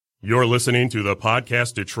You're listening to the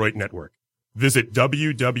Podcast Detroit Network. Visit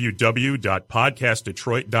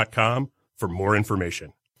www.podcastdetroit.com for more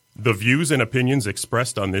information. The views and opinions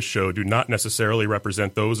expressed on this show do not necessarily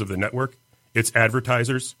represent those of the network, its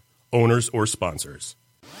advertisers, owners, or sponsors.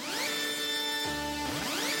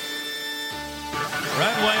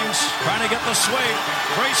 Red Wings trying to get the sweep.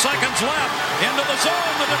 3 seconds left. Into the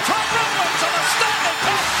zone. The Detroit Red Wings are the Stanley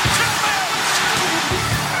Cup champions!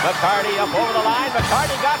 McCarty up over the line.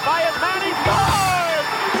 McCarty got by his man. He scored!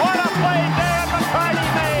 What a play Darren McCarty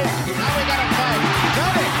made! Now we got a fight.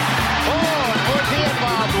 Got it! Oh, and who's he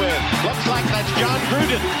involved with? Looks like that's John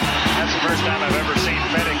Gruden. That's the first time I've ever seen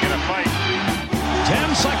Fedek in a fight. 10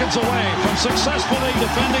 seconds away from successfully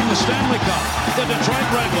defending the Stanley Cup. The Detroit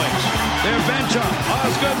Red Wings. Their bench up.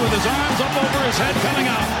 Osgood with his arms up over his head coming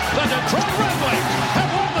out. The Detroit Red Wings have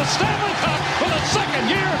won the Stanley Cup for the second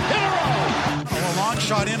year in a row. A long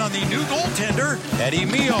shot in on the new goaltender, Eddie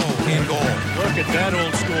Mio in goal. Look at that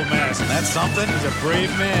old school mask. That's something. He's a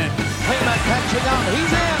brave man. Cleveland catching up.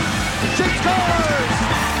 He's in. She scores!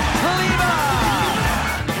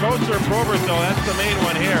 Cleveland! Koser and Probert, though, that's the main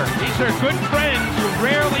one here. These are good friends. You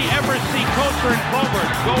rarely ever see Koser and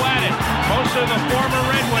Probert go at it. Most of the former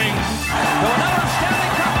Red Wings. So another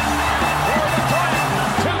Stanley Cup for Detroit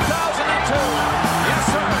 2002. Yes,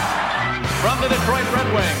 sir. From the Detroit Red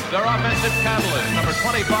Wings, their offensive catalyst, number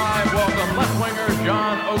 25, welcome left winger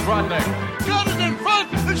John Ogrodnik. Got it in front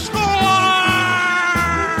and score!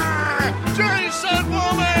 Jason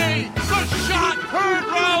Woolley, the shot heard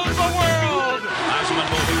round the world. Osman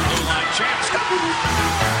moving blue line. Chance.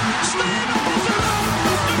 Stand up as a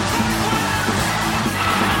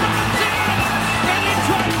The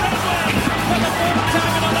Detroit Red Wings, for the fourth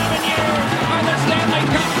time in 11 years, are the Stanley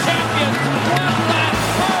Cup champions. What that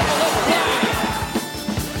marvelous play!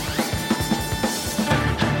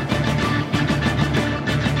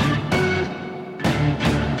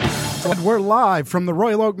 And we're live from the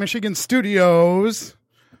Royal Oak, Michigan studios,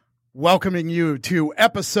 welcoming you to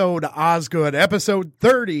episode Osgood, episode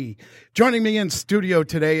 30. Joining me in studio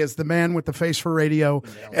today is the man with the face for radio,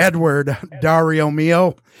 Edward Dario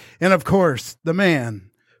Mio, and of course, the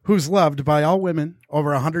man who's loved by all women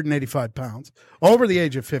over 185 pounds, over the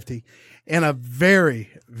age of 50, and a very,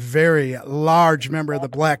 very large member of the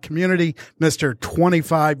black community, Mr.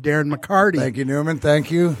 25 Darren McCarty. Thank you, Newman.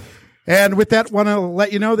 Thank you. And with that, want to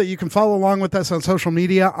let you know that you can follow along with us on social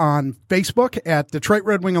media on Facebook at Detroit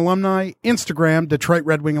Red Wing Alumni, Instagram, Detroit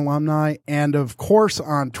Red Wing Alumni, and of course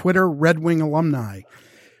on Twitter, Red Wing Alumni.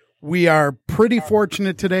 We are pretty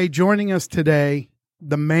fortunate today. Joining us today,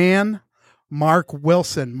 the man, Mark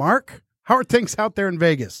Wilson. Mark, how are things out there in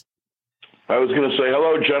Vegas? I was going to say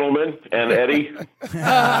hello, gentlemen, and Eddie.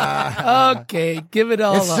 Okay, give it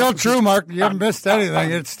all It's still true, Mark. You haven't missed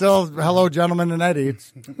anything. It's still hello, gentlemen, and Eddie.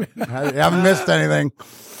 You haven't missed anything.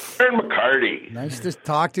 Darren McCarty. Nice to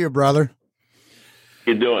talk to you, brother.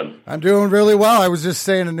 You doing? I'm doing really well. I was just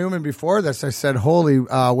saying to Newman before this, I said, holy,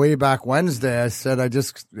 way back Wednesday, I said,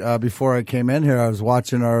 before I came in here, I was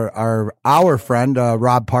watching our friend,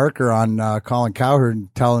 Rob Parker on Colin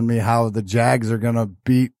Cowherd telling me how the Jags are going to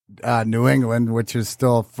beat New England, which is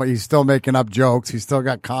he's still making up jokes. He's still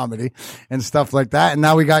got comedy and stuff like that. And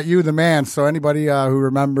now we got you, the man. So anybody who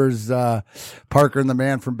remembers Parker and the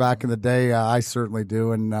man from back in the day, I certainly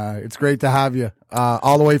do. And it's great to have you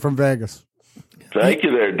all the way from Vegas. Thank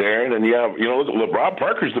you there, Darren. And yeah, look, Rob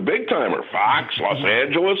Parker's the big timer. Fox, Los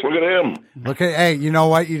Angeles, look at him. Hey, you know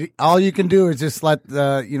what? All you can do is just let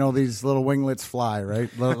these little winglets fly, right?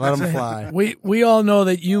 Let them fly. We all know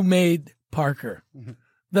that you made Parker.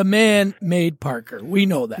 The man made Parker. We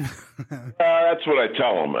know that. That's what I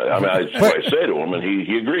tell him. I mean, that's what I say to him, and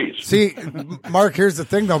he agrees. See, Mark, here's the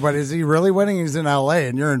thing, though, but is he really winning? He's in L.A.,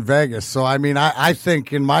 and you're in Vegas. So, I mean, I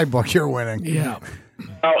think in my book you're winning. Yeah.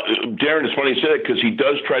 Well, Darren, it's funny you say that because he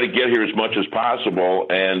does try to get here as much as possible,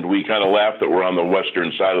 and we kind of laugh that we're on the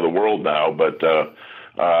western side of the world now, but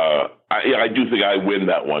I do think I win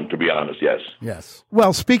that one, to be honest, yes. Yes.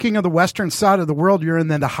 Well, speaking of the western side of the world, you're in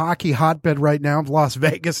the hockey hotbed right now of Las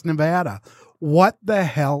Vegas, Nevada. What the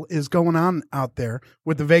hell is going on out there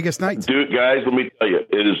with the Vegas Knights? Dude, guys, let me tell you,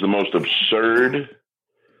 it is the most absurd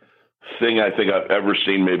thing I think I've ever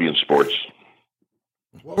seen maybe in sports.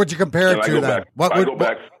 What would you compare it to then? What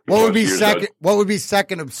would be second? What would be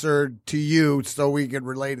second absurd to you, so we could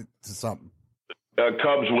relate it to something?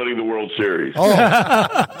 Cubs winning the World Series.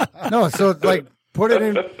 Oh no! So like put it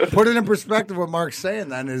in perspective. What Mark's saying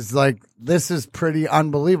then is like this is pretty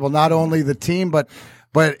unbelievable. Not only the team, but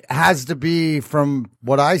it has to be, from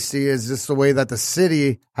what I see, is just the way that the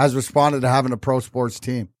city has responded to having a pro sports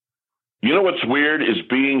team. You know what's weird is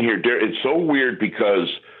being here. It's so weird because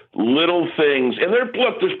little things. And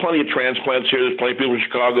there's plenty of transplants here. There's plenty of people from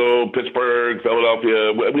Chicago, Pittsburgh,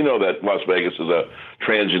 Philadelphia. We know that Las Vegas is a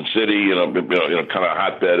transient city, kind of a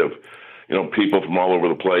hotbed of, people from all over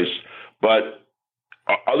the place. But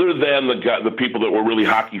other than the people that were really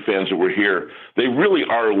hockey fans that were here, they really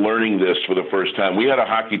are learning this for the first time. We had a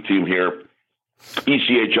hockey team here,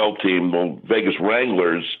 ECHL team, the Vegas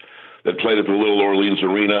Wranglers, that played at the Little Orleans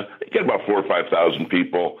Arena. They get about 4,000 or 5,000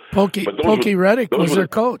 people. Pokey Reddick was their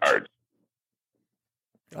coach.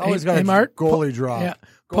 Always got a goalie drop. Yeah.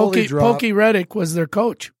 Pokey Reddick was their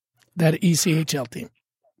coach, that ECHL team.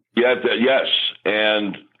 Yeah, yes.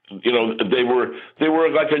 And, they were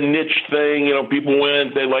like a niche thing. People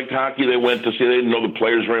went, they liked hockey, they went to see, they didn't know the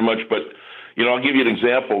players very much. But, I'll give you an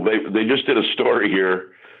example. They just did a story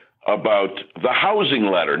here about the housing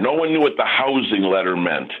letter. No one knew what the housing letter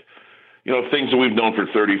meant. Things that we've known for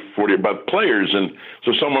 30, 40 about players. And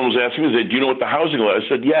so someone was asking me, do you know what the housing letter? I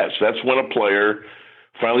said, yes. That's when a player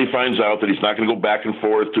finally finds out that he's not going to go back and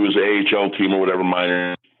forth to his AHL team or whatever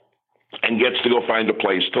minor and gets to go find a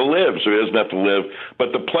place to live. So he doesn't have to live.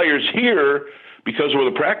 But the players here, because of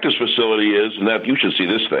where the practice facility is, and that you should see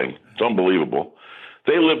this thing. It's unbelievable.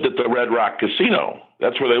 They lived at the Red Rock Casino.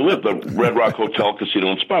 That's where they lived, the Red Rock Hotel, Casino,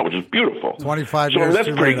 and Spa, which is beautiful. 25 years. So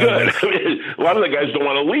that's pretty good. A lot of the guys don't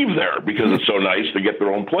want to leave there because it's so nice to get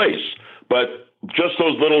their own place. But just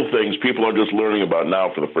those little things people are just learning about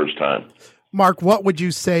now for the first time. Mark, what would you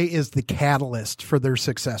say is the catalyst for their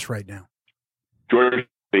success right now? George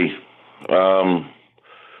B.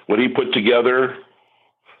 What he put together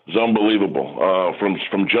is unbelievable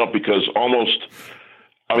from jump, because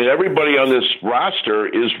everybody on this roster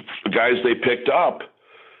is guys they picked up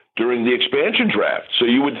during the expansion draft. So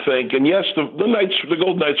you would think, and yes, the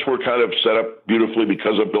Golden Knights were kind of set up beautifully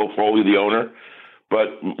because of Bill Foley, the owner.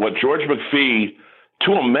 But what George McPhee,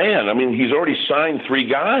 to a man, he's already signed 3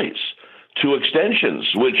 guys to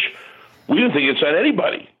extensions, which we didn't think he'd sign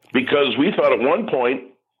anybody, because we thought at one point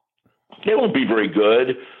they won't be very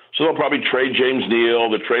good. So they'll probably trade James Neal,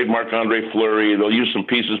 they'll trade Marc-Andre Fleury, they'll use some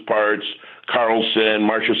pieces, parts, Carlson,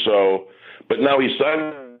 Marchessault. But now he's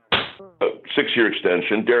signed a 6-year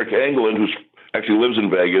extension. Derek Engelland, who actually lives in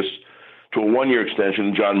Vegas, to a 1-year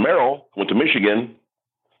extension. John Merrill went to Michigan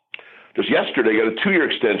just yesterday, got a 2-year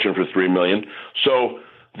extension for $3 million. So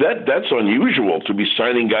that's unusual to be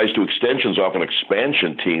signing guys to extensions off an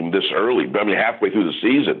expansion team this early. Halfway through the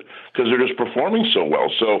season, because they're just performing so well.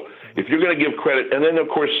 So if you're going to give credit, and then of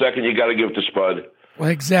course, second, you got to give it to Spud. Well,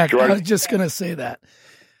 exactly. I was just going to say that.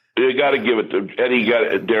 You got to give it to Eddie.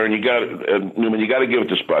 Darren. You got Newman. You got to give it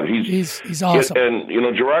to Spud. He's awesome. And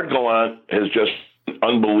Gerard Gallant has just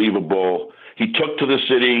unbelievable. He took to the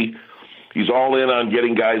city. He's all in on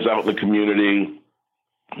getting guys out in the community,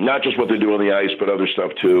 not just what they do on the ice, but other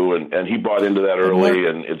stuff too. And he bought into that early.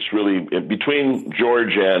 And it's really between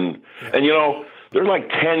George and there are like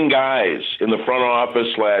 10 guys in the front office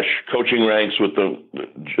 / coaching ranks with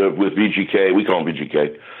VGK. We call him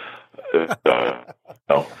VGK.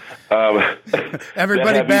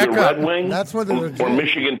 Everybody back up. Red Wing That's what or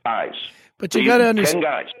Michigan ties. But you got to understand,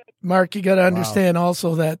 10 guys. Mark. You got to understand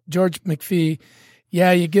also that George McPhee.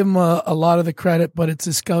 Yeah, you give him a lot of the credit, but it's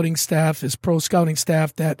his scouting staff, his pro scouting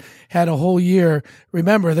staff that had a whole year.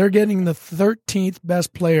 Remember, they're getting the 13th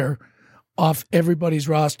best player off everybody's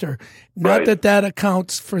roster. Not that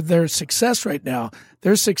accounts for their success right now.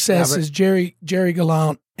 Their success is Jerry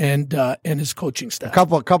Gallant and his coaching staff.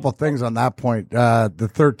 A couple things on that point. The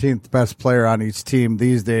 13th best player on each team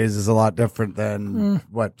these days is a lot different than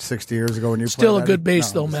 60 years ago when you still played. A good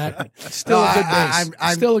base though, Matt. Still a good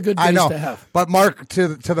base. Still a good base to have. But Mark,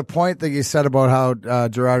 to the point that you said about how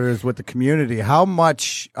Gerard is with the community, how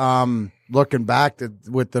much looking back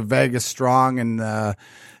with the Vegas Strong and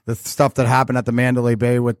the stuff that happened at the Mandalay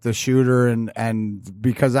Bay with the shooter and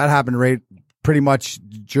because that happened pretty much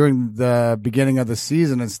during the beginning of the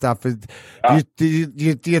season and stuff. Do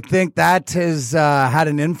you think that has had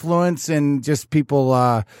an influence in just people,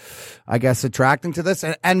 I guess, attracting to this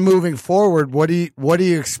and moving forward? What do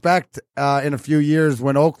you expect in a few years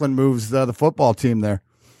when Oakland moves the football team there?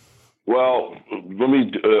 Well, let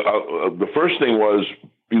me. The first thing was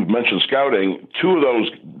you mentioned scouting. 2 of those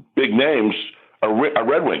big names are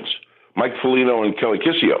Red Wings, Mike Foligno and Kelly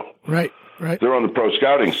Kissio. Right. They're on the pro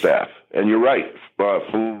scouting staff. And you're right.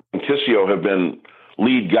 Foligno and Kissio have been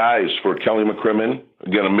lead guys for Kelly McCrimmon,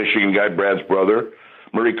 again, a Michigan guy, Brad's brother,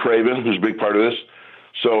 Murray Craven, who's a big part of this.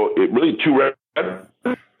 So it really 2 Red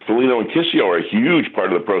Foligno and Kissio are a huge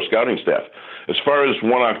part of the pro scouting staff. As far as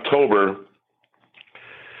 1 October,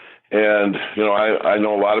 and, I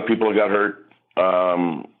know a lot of people got hurt.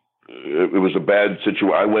 it was a bad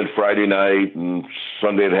situation. I went Friday night, and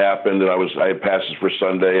Sunday had happened, and I had passes for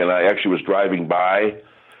Sunday, and I actually was driving by,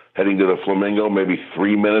 heading to the Flamingo maybe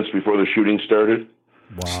 3 minutes before the shooting started.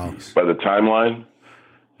 Wow. By the timeline.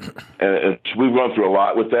 And we've gone through a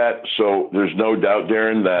lot with that, so there's no doubt,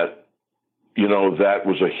 Darren, that, you know, that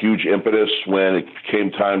was a huge impetus when it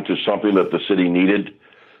came time to something that the city needed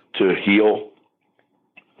to heal.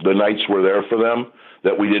 The nights were there for them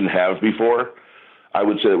that we didn't have before. I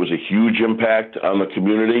would say it was a huge impact on the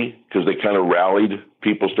community because they kind of rallied.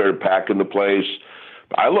 People started packing the place.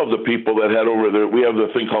 I love the people that head over there. We have the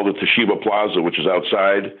thing called the Toshiba Plaza, which is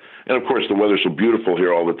outside. And, of course, the weather's so beautiful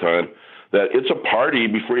here all the time that it's a party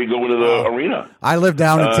before you go into the arena. I live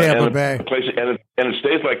down in Tampa Bay. And it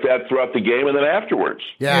stays like that throughout the game and then afterwards.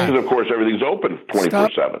 Yeah. Because, of course, everything's open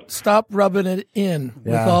 24/7. Stop rubbing it in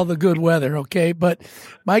with all the good weather, okay? But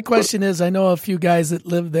my question is, I know a few guys that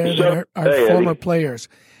live there that are former players.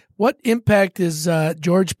 What impact is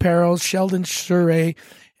George Peros, Sheldon Sure,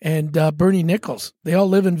 and Bernie Nichols? They all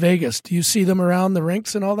live in Vegas. Do you see them around the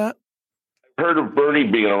rinks and all that? I've heard of Bernie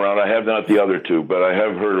being around. I have not the other two, but I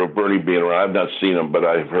have heard of Bernie being around. I've not seen him, but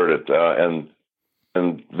I've heard it.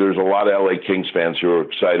 And there's a lot of LA Kings fans who are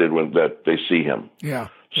excited that they see him. Yeah.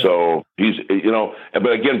 So he's, you know,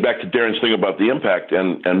 but again, back to Darren's thing about the impact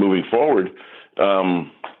and moving forward.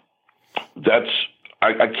 That's,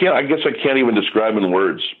 I guess I can't even describe in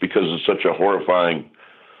words because it's such a horrifying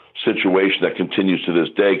situation that continues to this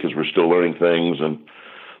day because we're still learning things and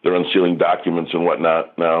they're unsealing documents and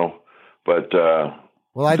whatnot now. But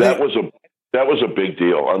that was a big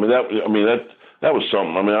deal. I mean that was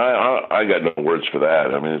something. I mean I got no words for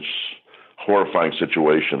that. I mean it's a horrifying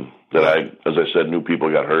situation that as I said, knew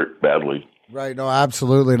people got hurt badly. Right. No,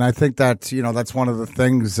 absolutely. And I think that's, you know, that's one of the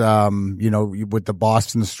things, you know, with the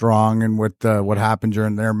Boston Strong and with what happened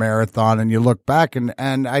during their marathon. And you look back and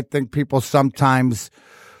I think people sometimes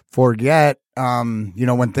forget, you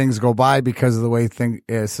know, when things go by because of the way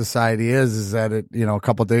society is that it, you know, a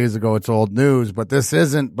couple of days ago, it's old news, but this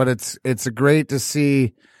isn't, but it's great to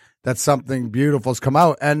see that something beautiful has come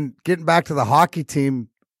out. And getting back to the hockey team,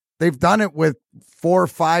 they've done it with 4 or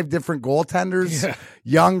 5 different goaltenders,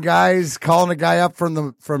 young guys calling a guy up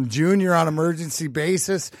from junior on emergency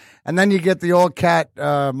basis. And then you get the old cat,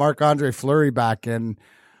 Marc-Andre Fleury back in.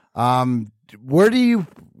 Where do you,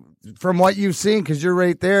 from what you've seen, because you're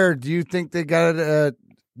right there, do you think they got a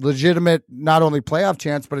legitimate, not only playoff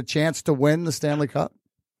chance, but a chance to win the Stanley Cup?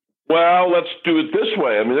 Well, let's do it this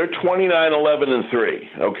way. I mean, they're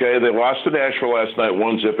 29-11-3. Okay, they lost to Nashville last night,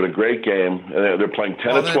 1-0 in a great game. And they're playing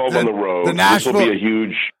 10-12 on the road. This will be a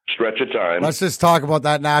huge stretch of time. Let's just talk about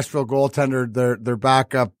that Nashville goaltender. Their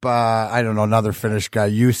backup. I don't know, another Finnish guy,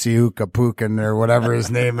 Jussi Ukko-Pukki or whatever his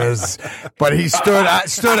name is, but he stood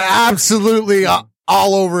absolutely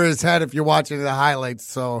all over his head if you're watching the highlights.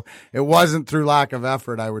 So it wasn't through lack of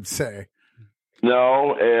effort, I would say.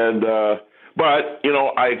 No, and. But, you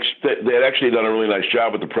know, they had actually done a really nice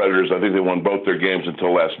job with the Predators. I think they won both their games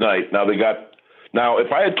until last night. Now,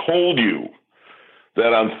 if I had told you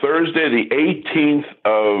that on Thursday, the 18th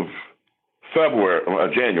of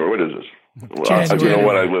January, what is this? January. You know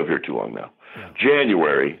what? I live here too long now. Yeah.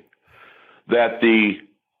 January, that the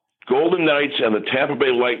Golden Knights and the Tampa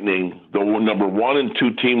Bay Lightning, the number 1 and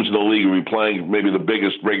 2 teams in the league, will be playing maybe the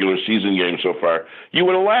biggest regular season game so far, you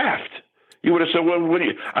would have laughed. You would have said, well, what do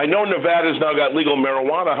you, I know Nevada's now got legal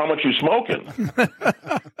marijuana. How much you smoking?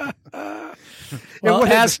 Well,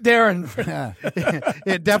 ask Darren.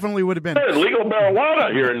 It definitely would have been. There's legal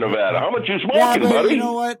marijuana here in Nevada. How much you smoking, buddy? You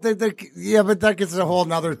know what? But that gets a whole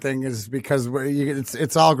nother thing is because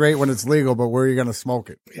it's all great when it's legal, but where are you going to smoke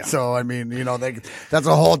it? Yeah. So, I mean, you know, that's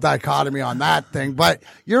a whole dichotomy on that thing. But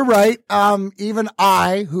you're right. Even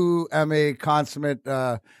I, who am a consummate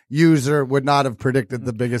user, would not have predicted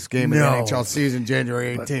the biggest game in the NHL season,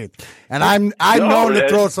 January 18th. And I'm known to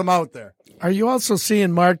throw some out there. Are you also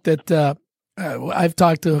seeing, Mark, that I've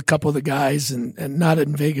talked to a couple of the guys, and not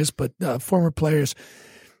in Vegas, but former players.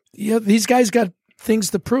 Yeah, these guys got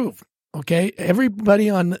things to prove. Okay, everybody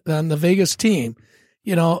on the Vegas team,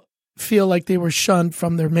 you know, feel like they were shunned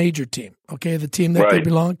from their major team. Okay, the team that they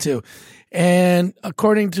belong to, and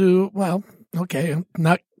according to I'm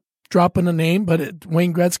not dropping a name, but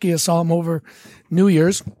Wayne Gretzky, I saw him over New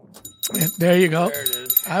Year's. And there you go. There it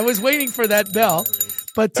is. I was waiting for that bell.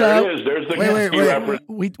 But there it is. There's the reference.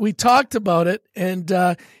 We talked about it,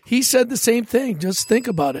 and he said the same thing. Just think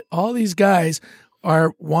about it. All these guys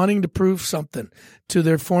are wanting to prove something to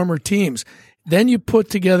their former teams. Then you put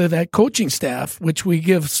together that coaching staff, which we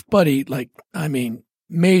give Spuddy,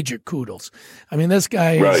 major kudos. I mean, this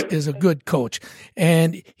guy is a good coach,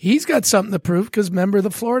 and he's got something to prove because remember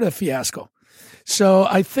the Florida fiasco. So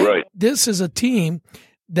I think this is a team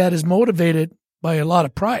that is motivated by a lot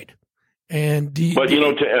of pride. And between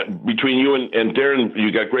you and Darren,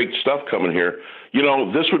 you got great stuff coming here.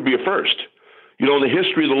 This would be a first. In the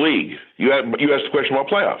history of the league, you asked the question about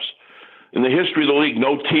playoffs. In the history of the league,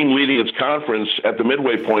 no team leading its conference at the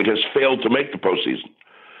midway point has failed to make the postseason.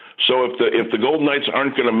 So if the Golden Knights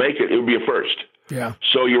aren't going to make it, it would be a first. Yeah.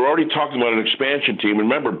 So you're already talking about an expansion team.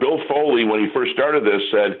 Remember, Bill Foley, when he first started this,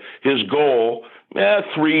 said his goal,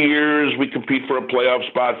 3 years, we compete for a playoff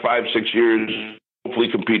spot, 5-6 years, hopefully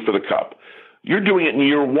compete for the cup. You're doing it in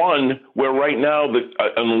year one, where right now,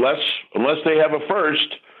 unless they have a first,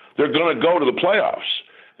 they're going to go to the playoffs.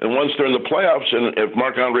 And once they're in the playoffs, and if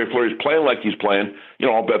Marc-Andre Fleury's playing like he's playing,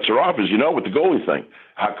 all bets are off, as you know, with the goalie thing.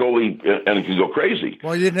 Hot goalie, and it can go crazy.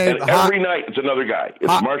 Well, every night, it's another guy.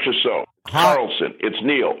 It's Marchessault, Carlson, it's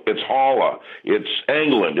Neal, it's Halla, it's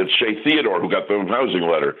Englund, it's Shea Theodore, who got the housing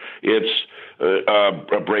letter. It's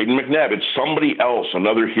Braden McNabb. It's somebody else,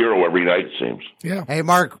 another hero every night, it seems. Yeah. Hey,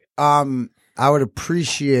 Mark, I would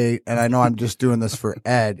appreciate, and I know I'm just doing this for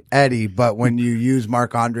Eddie, but when you use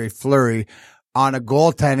Marc-Andre Fleury on a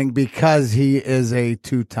goaltending, because he is a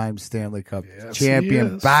 2-time Stanley Cup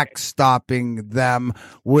champion, backstopping them,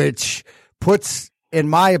 which puts, in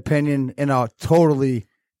my opinion, in a totally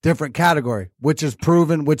different category, which is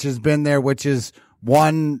proven, which has been there, which is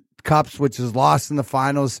won cups, which is lost in the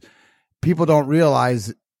finals. People don't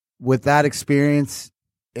realize with that experience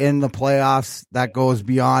in the playoffs, that goes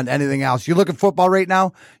beyond anything else. You look at football right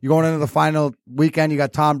now, you're going into the final weekend, you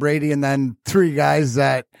got Tom Brady and then 3 guys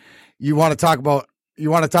that you want to talk about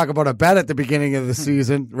a bet at the beginning of the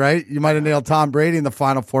season, right? You might have nailed Tom Brady in the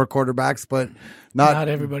final 4 quarterbacks, but not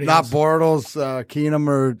everybody. Not Bortles, Keenum,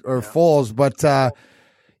 or Foles. But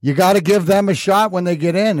you got to give them a shot when they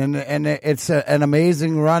get in, and it's an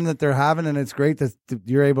amazing run that they're having, and it's great that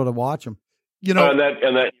you're able to watch them. And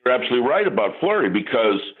that you're absolutely right about Fleury,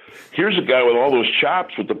 because here's a guy with all those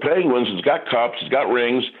chops with the Penguins. He's got cups, he's got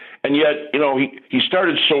rings, and yet he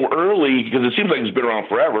started so early, because it seems like he's been around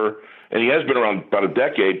forever. And he has been around about a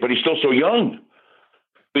decade, but he's still so young.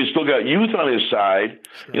 He's still got youth on his side.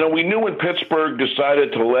 Sure. We knew when Pittsburgh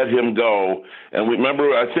decided to let him go. And we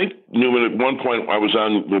remember, I think, Newman, at one point I was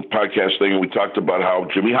on the podcast thing and we talked about how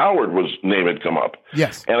Jimmy Howard name had come up.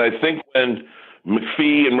 Yes. And I think when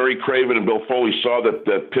McPhee and Murray Craven and Bill Foley saw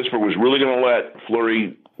that Pittsburgh was really going to let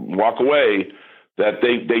Fleury walk away, that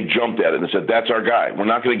they jumped at it and said, that's our guy. We're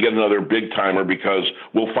not going to get another big-timer because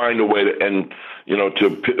we'll find a way to end, to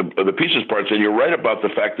the pieces parts. And you're right about the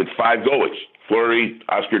fact that 5 goalies, Fleury,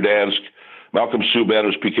 Oscar Dansk, Malcolm Subban,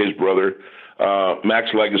 who's PK's brother, Max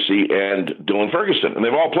Legacy, and Dylan Ferguson. And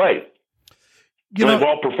they've all played. They've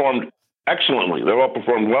all performed excellently. They've all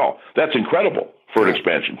performed well. That's incredible for an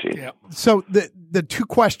expansion team. Yeah. So the 2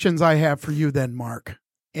 questions I have for you then, Mark,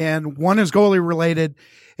 and one is goalie related,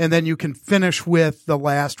 and then you can finish with the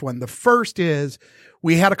last one. The first is,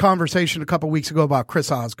 we had a conversation a couple of weeks ago about Chris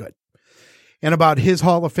Osgood and about his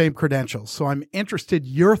Hall of Fame credentials. So I'm interested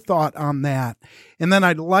your thought on that. And then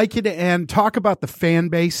I'd like you to talk about the fan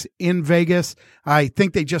base in Vegas. I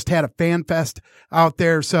think they just had a fan fest out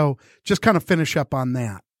there. So just kind of finish up on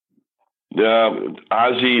that. Yeah,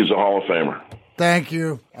 Ozzy is a Hall of Famer. Thank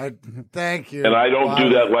you. Thank you. And I don't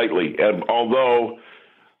do that lightly. And although,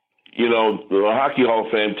 the Hockey Hall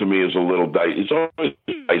of Fame to me is a little dicey. It's always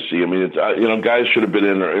dicey. I mean, it's, guys should have been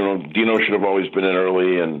in, Dino should have always been in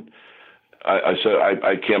early. And I said,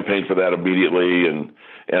 I campaigned for that immediately. And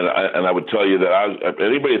I would tell you that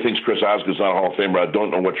anybody that thinks Chris Osgood's not a Hall of Famer, I don't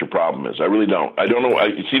know what your problem is. I really don't. I don't know.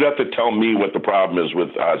 You don't have to tell me what the problem is with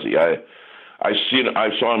Ozzy. I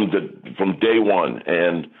saw him from day one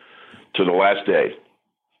and to the last day.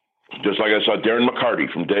 Just like I saw Darren McCarty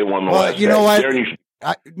from day one to the last day. What? Darren,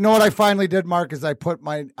 You know what I finally did, Mark, is I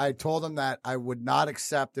told them that I would not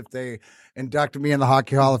accept if they inducted me in the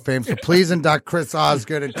Hockey Hall of Fame. So please induct Chris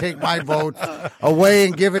Osgood and take my vote away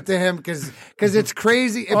and give it to him, because it's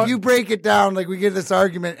crazy. If you break it down, like we get this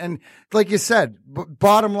argument, and like you said,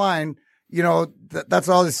 bottom line, that's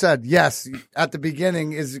all it said. Yes, at the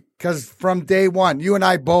beginning is because from day one, you and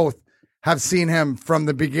I both have seen him from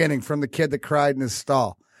the beginning, from the kid that cried in his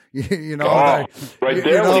stall. Right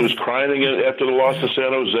there when he was crying after the loss to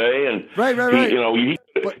San Jose, and right.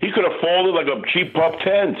 He could have folded like a cheap pup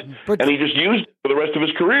tent, and he just used it for the rest of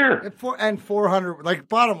his career. And 400, like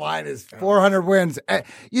bottom line is 400 wins.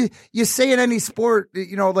 You say in any sport,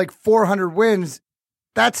 like 400 wins.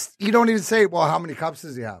 That's, you don't even say, well, how many cups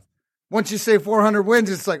does he have? Once you say 400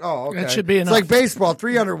 wins, it's like, oh, okay. That should be enough. It's like baseball,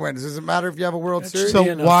 300 wins. Does it matter if you have a World Series? So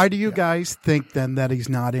why do you guys think then that he's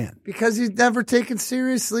not in? Because he's never taken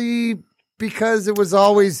seriously, because it was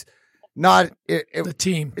always not the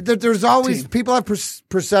team. There's always people have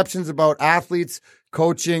perceptions about athletes,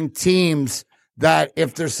 coaching, teams, that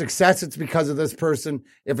if there's success, it's because of this person.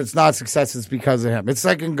 If it's not success, it's because of him. It's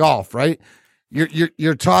like in golf, right?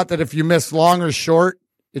 You're taught that if you miss long or short,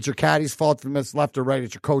 it's your caddy's fault. If you miss left or right,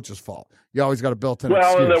 it's your coach's fault. You always got a built-in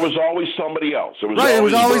excuse. Well, and there was always somebody else. It was right.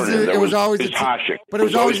 Always it was always Hashik. But it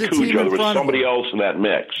was always a team in There was front of somebody him. else in that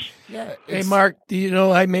mix. Yeah. Hey, Mark, do you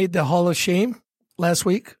know I made the Hall of Shame last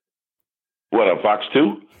week? What, on Fox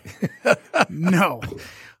 2? No.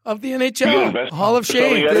 Of the NHL. Hall of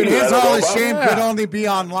Shame. Dude, his Hall of Shame could only be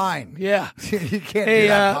online. Yeah. You can't do Hey,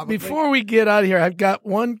 that publicly. before we get out of here, I've got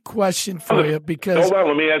one question for you because Hold on,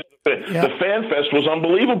 let me ask you. The Fan Fest was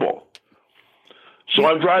unbelievable. So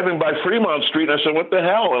I'm driving by Fremont Street, and I said, what the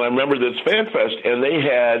hell? And I remember this Fan Fest, and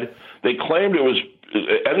they claimed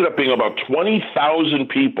it ended up being about 20,000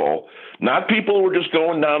 people, not people who were just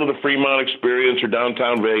going down to the Fremont Experience or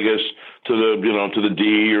downtown Vegas to the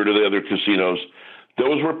D or to the other casinos.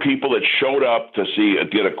 Those were people that showed up to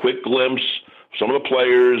get a quick glimpse of some of the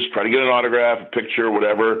players, try to get an autograph, a picture,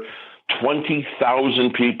 whatever.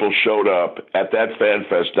 20,000 people showed up at that Fan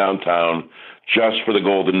Fest downtown just for the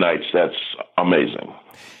Golden Knights. That's amazing.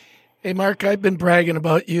 Hey, Mark, I've been bragging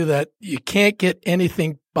about you that you can't get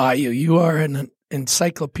anything by you. You are an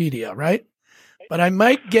encyclopedia, right? But I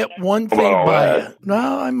might get one thing by you.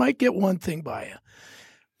 No, I might get one thing by you.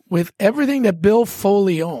 With everything that Bill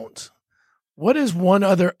Foley owns, what is one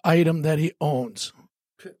other item that he owns?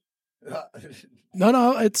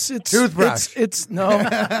 No, it's toothbrush. It's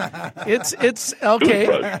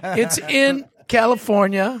okay. It's in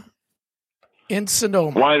California, in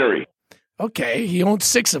Sonoma Winery. Okay, he owns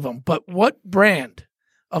 6 of them. But what brand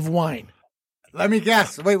of wine? Let me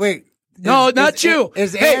guess. Wait. No, not you.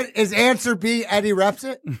 Is answer B Eddie reps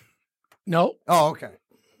it? No. Oh, okay.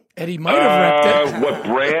 Eddie might have repped it. What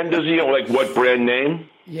brand does he own? Like what brand name?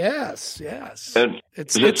 Yes. And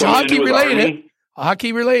it's hockey related.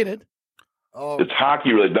 Hockey related. Oh, it's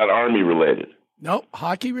hockey related, not Army related. No,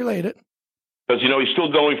 hockey related. Because he's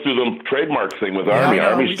still going through the trademark thing with Army.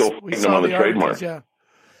 Army's still fighting him on the trademark. Yeah.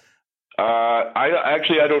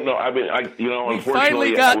 I don't know. I mean, we unfortunately,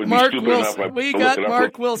 finally got Mark Wilson. We got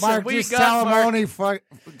Mark Wilson. Mark, just tell him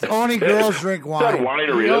only girls drink wine. That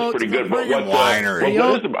winery, that's pretty good. But what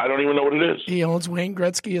is it? I don't even know what it is. He owns Wayne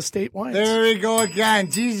Gretzky Estate Wines. There we go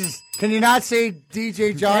again. Jesus, can you not say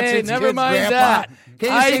DJ Johnson's Hey, never mind grandpa? that.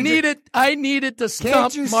 I needed to stump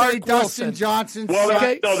Can't you Mark say Wilson. Dustin Johnson's son's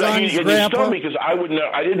grandpa? stumped me because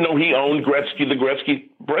I didn't know he owned the Gretzky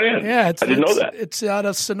brand. Yeah, I didn't know that. It's out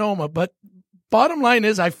of Sonoma, but bottom line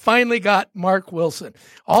is I finally got Mark Wilson.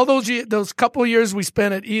 All those couple of years we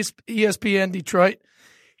spent at ESPN Detroit,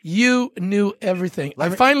 you knew everything. I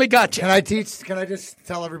finally got you. Can I just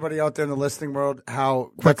tell everybody out there in the listening world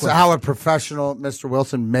how a professional Mr.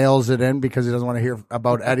 Wilson mails it in because he doesn't want to hear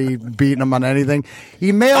about Eddie beating him on anything.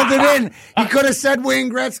 He mailed it in. He could have said Wayne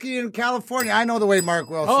Gretzky in California. I know the way Mark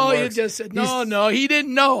Wilson works. You just said, no, he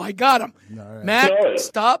didn't know. I got him. Right. Matt,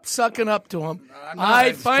 stop sucking up to him.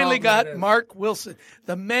 I finally got Mark Wilson,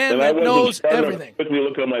 the man that knows everything. I couldn't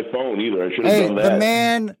look on my phone either. I should have done that. The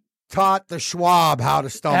man taught the Schwab how to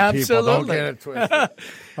stump people. Don't get it twisted.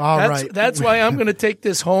 All right. That's why I'm going to take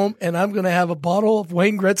this home and I'm going to have a bottle of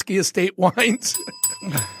Wayne Gretzky Estate Wines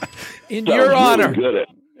in your honor. Good.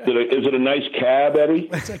 Is it a nice cab, Eddie?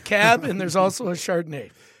 It's a cab, and there's also a Chardonnay.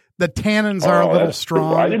 The tannins are a little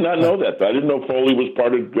strong. I did not know that. I didn't know Foley was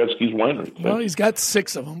part of Gretzky's winery. Well, he's got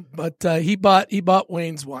 6 of them, but he bought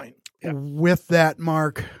Wayne's wine. Yeah. With that,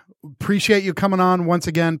 Mark, appreciate you coming on once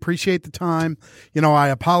again. Appreciate the time. I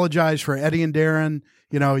apologize for Eddie and Darren.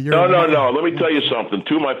 No. Let me tell you something.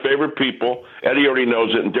 2 of my favorite people. Eddie already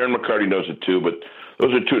knows it, and Darren McCarty knows it too. But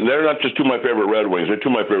those are 2. They're not just 2 of my favorite Red Wings. They're 2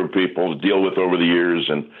 of my favorite people to deal with over the years.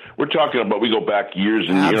 And we're talking about we go back years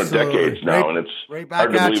and decades now, and it's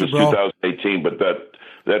hard to believe it's 2018. But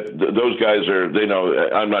those guys are. They know.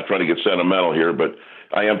 I'm not trying to get sentimental here, but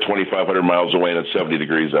I am 2,500 miles away and it's 70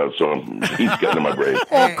 degrees out, so he's getting in my brain.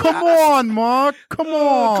 Oh, come on, Mark. Come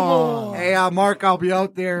on. Hey, Mark, I'll be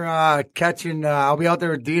out there I'll be out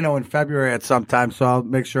there with Dino in February at some time, so I'll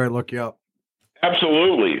make sure I look you up.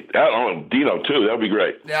 Absolutely. Dino, too. That would be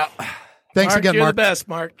great. Yeah. Thanks again, Mark. You're the best,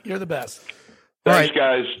 Mark. You're the best. Thanks,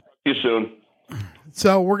 guys. See you soon.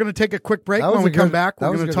 So we're going to take a quick break. When we come back,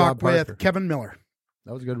 we're going to talk with Kevin Miller.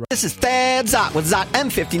 That was a good. This is Thad Zott with Zott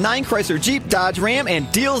M59 Chrysler Jeep Dodge Ram and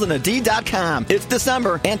DealsInAD.com. It's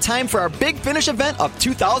December and time for our big finish event of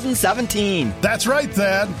 2017. That's right,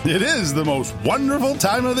 Thad. It is the most wonderful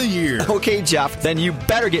time of the year. Okay, Jeff, then you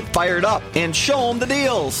better get fired up and show them the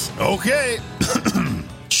deals. Okay.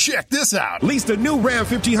 Check this out. Lease the new Ram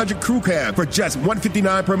 1500 Crew Cab for just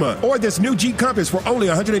 $159 per month. Or this new Jeep Compass for only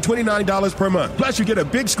 $129 per month. Plus, you get a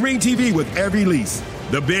big screen TV with every lease.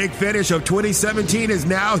 The big finish of 2017 is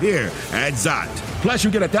now here at Zott. Plus,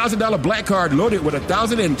 you get a $1,000 black card loaded with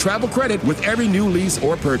 $1,000 in travel credit with every new lease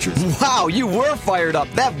or purchase. Wow, you were fired up.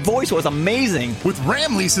 That voice was amazing. With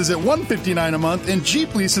Ram leases at $159 a month and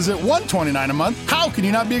Jeep leases at $129 a month, how can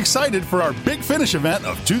you not be excited for our big finish event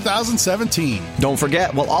of 2017? Don't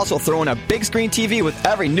forget, we'll also throw in a big screen TV with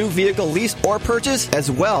every new vehicle lease or purchase,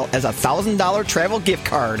 as well as a $1,000 travel gift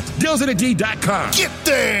card. DealsInAD.com. Get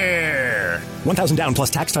there! $1,000 down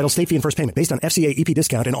plus tax, title, state fee, and first payment based on FCA EP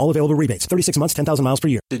discount and all available rebates. 36 months, 10,000 miles per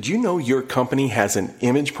year. Did you know your company has an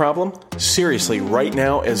image problem? Seriously, right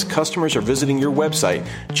now, as customers are visiting your website,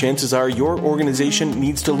 chances are your organization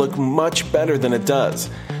needs to look much better than it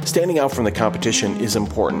does. Standing out from the competition is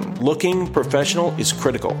important. Looking professional is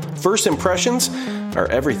critical. First impressions are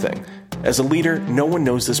everything. As a leader, no one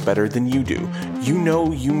knows this better than you do. You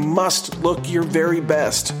know you must look your very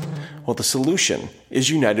best. Well, the solution is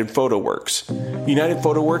United PhotoWorks. United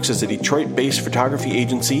PhotoWorks is a Detroit-based photography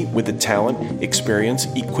agency with the talent, experience,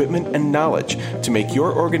 equipment, and knowledge to make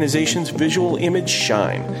your organization's visual image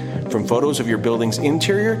shine. From photos of your building's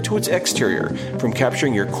interior to its exterior, from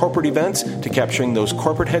capturing your corporate events to capturing those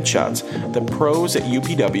corporate headshots, the pros at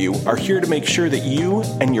UPW are here to make sure that you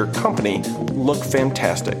and your company look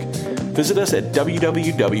fantastic. Visit us at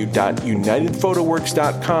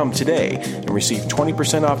www.unitedphotoworks.com today and receive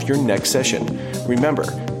 20% off your next session. Remember,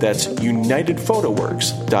 that's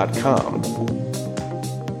unitedphotoworks.com.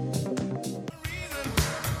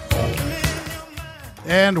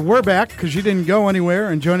 And we're back because you didn't go anywhere.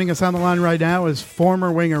 And joining us on the line right now is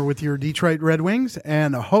former winger with your Detroit Red Wings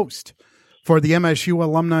and a host for the MSU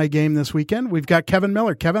alumni game this weekend. We've got Kevin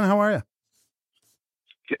Miller. Kevin, how are you?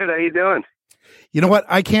 Good. How you doing? You know what?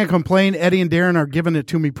 I can't complain. Eddie and Darren are giving it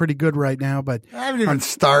to me pretty good right now, but I haven't even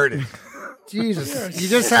started. Jesus. You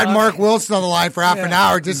just had Mark Wilson on the line for half an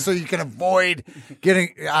hour just so you can avoid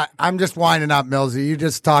getting I'm just winding up, Millsy. You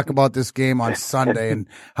just talk about this game on Sunday and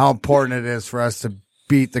how important it is for us to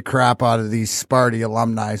beat the crap out of these Sparty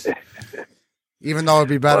alumni. Even though it'd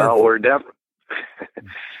be better. Well, we're definitely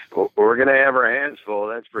we're going to have our hands full,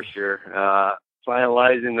 that's for sure.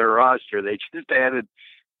 Finalizing their roster, they just added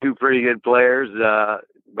two pretty good players,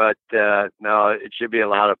 but no, it should be a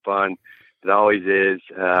lot of fun. It always is.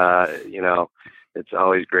 It's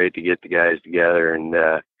always great to get the guys together and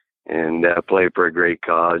play for a great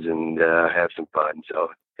cause and have some fun. So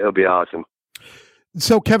it'll be awesome.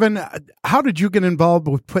 So, Kevin, how did you get involved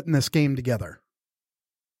with putting this game together?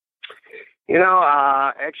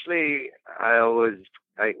 Actually,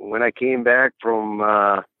 when I came back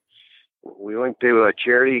from. We went to a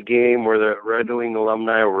charity game where the Red Wing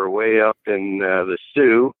alumni were way up in the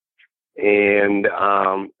Sioux, and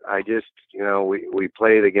I just, we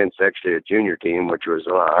played against actually a junior team, which was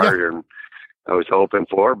a lot harder than I was hoping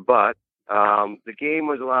for. But the game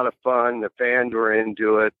was a lot of fun. The fans were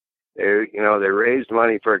into it. They raised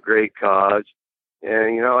money for a great cause,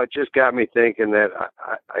 and it just got me thinking that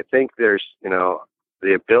I think there's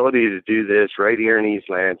the ability to do this right here in East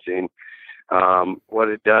Lansing. What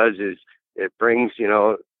it does is it brings,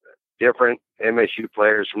 different MSU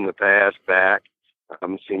players from the past back.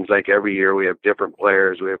 Seems like every year we have different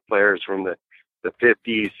players. We have players from the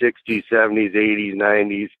 50s, 60s, 70s, 80s,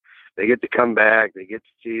 90s. They get to come back. They get to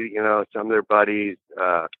see, some of their buddies.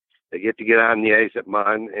 They get to get on the ice at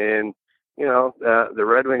Munn. And, the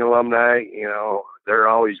Red Wing alumni, they're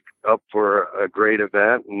always up for a great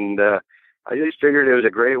event. And I just figured it was a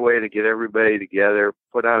great way to get everybody together,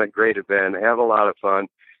 put on a great event, have a lot of fun.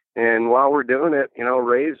 And while we're doing it,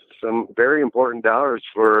 raise some very important dollars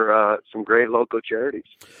for some great local charities.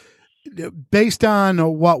 Based on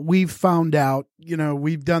what we've found out,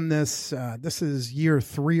 we've done this. This is year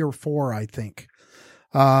 3 or 4, I think.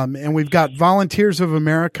 And we've got Volunteers of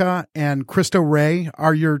America and Cristo Rey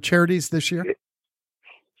are your charities this year?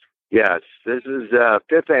 Yes, this is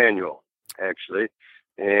 5th annual, actually.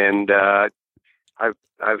 And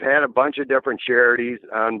I've had a bunch of different charities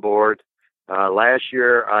on board. Last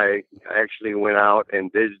year, I actually went out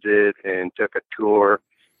and visited and took a tour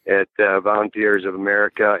at Volunteers of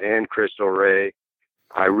America and Cristo Rey.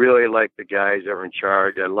 I really liked the guys that were in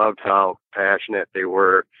charge. I loved how passionate they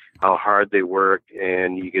were, how hard they worked,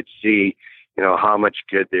 and you could see, how much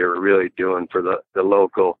good they were really doing for the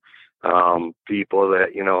local people that,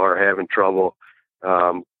 are having trouble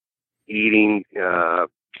eating,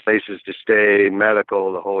 places to stay,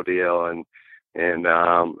 medical, the whole deal. And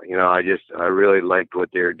I really liked what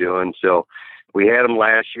they were doing. So we had them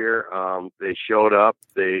last year. They showed up,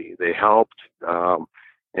 they helped,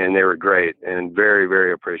 and they were great and very,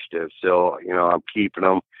 very appreciative. So, I'm keeping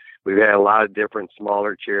them. We've had a lot of different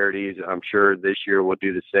smaller charities. I'm sure this year we'll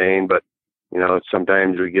do the same, but,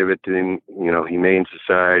 sometimes we give it to the, Humane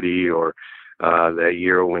Society, or that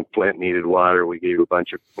year when Flint needed water, we gave a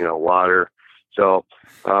bunch of, water. So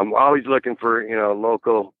I'm always looking for,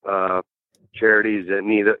 local charities that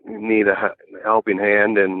need a helping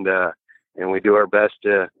hand, and we do our best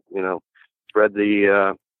to, spread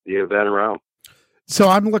the event around. So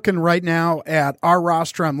I'm looking right now at our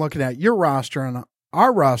roster. I'm looking at your roster, and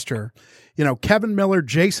our roster, Kevin Miller,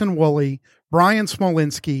 Jason Woolley, Brian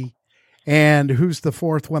Smolinski, and who's the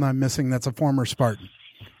fourth one I'm missing that's a former Spartan?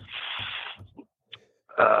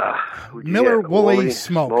 Miller, Woolley,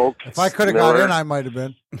 Smoke. If I could have got in, I might have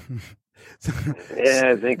been.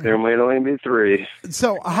 Yeah, I think there might only be three.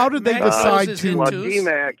 So how did they decide to? Well,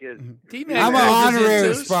 D-Mac is. I'm an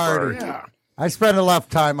honorary Spartan. Yeah. I spent enough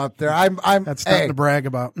time up there. I'm. That's nothing to brag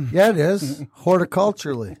about. Yeah, it is.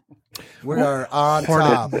 Horticulturally, we are on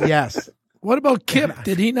top. Yes. What about Kip?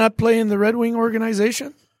 Did he not play in the Red Wing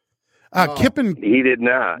organization? Kip and he did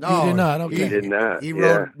not. No, he did not. Okay, he did not. He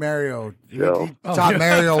wrote Mario. He taught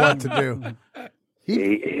Mario what to do.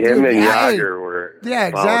 Him and Yager were followed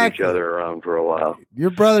each exactly. other around for a while. Your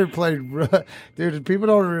brother played, dude. People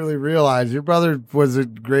don't really realize your brother was a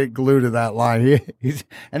great glue to that line. He's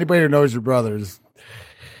anybody who knows your brother is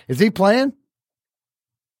he playing?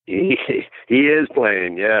 He is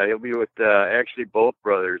playing. Yeah, he'll be with actually both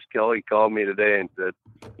brothers. Kelly called me today and said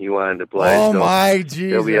he wanted to play. Oh so my Jesus!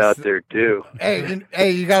 He'll be out there too.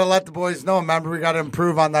 Hey, you got to let the boys know. Remember, we got to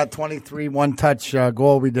improve on that 23 one-touch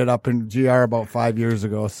goal we did up in GR about 5 years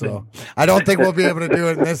ago. So I don't think we'll be able to do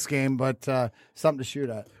it in this game, but something to shoot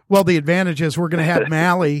at. Well, the advantage is we're going to have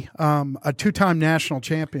Malley, a two-time national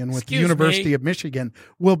champion with the University of Michigan,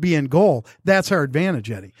 will be in goal. That's our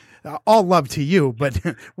advantage, Eddie. All love to you, but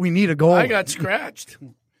we need a goal. I got scratched.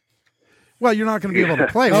 Well, you're not going to be able to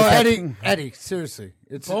play. No, Eddie, seriously.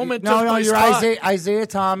 You're Isaiah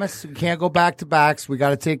Thomas. You can't go back to backs. We got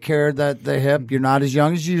to take care of the hip. You're not as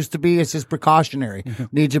young as you used to be. It's just precautionary.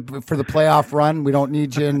 Need you for the playoff run. We don't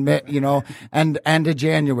need you in end of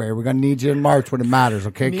January. We're going to need you in March when it matters.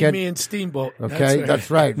 Okay, need kid. Me in Steamboat. Okay, that's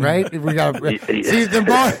right. Right. We got to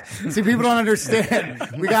see. People don't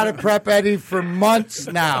understand. We got to prep Eddie for months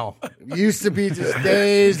now. It used to be just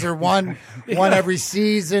days or one every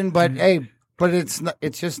season, but hey. But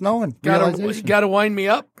it's just knowing. You got to wind me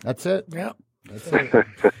up. That's it. Yeah. That's it.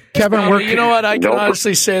 Kevin, you know what? I can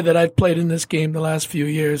honestly say that I've played in this game the last few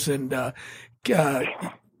years, and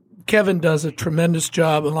Kevin does a tremendous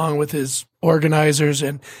job along with his organizers,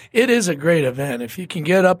 and it is a great event. If you can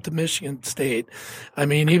get up to Michigan State, I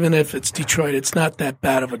mean, even if it's Detroit, it's not that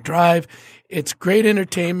bad of a drive. It's great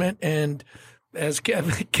entertainment, and as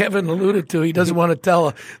Kevin alluded to, he doesn't want to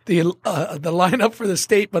tell the lineup for the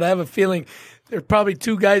state, but I have a feeling there are probably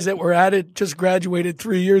two guys that were at it, just graduated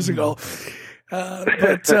 3 years ago.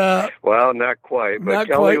 Well, not quite. But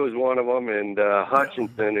Kelly was one of them, and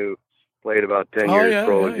Hutchinson, who played about 10 years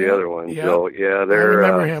pro, was the other one. Yeah. So, yeah, they're. I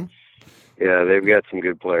remember him. Yeah, they've got some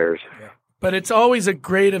good players. Yeah. But it's always a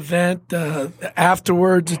great event.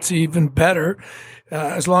 Afterwards, it's even better,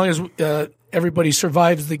 as long as everybody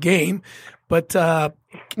survives the game. But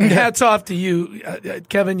hats off to you,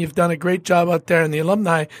 Kevin. You've done a great job out there. And the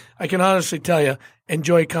alumni, I can honestly tell you,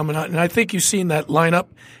 enjoy coming out. And I think you've seen that lineup.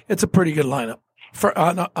 It's a pretty good lineup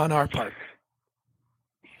on our part.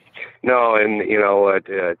 No, and you know what?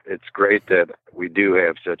 It's great that we do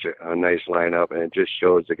have such a nice lineup, and it just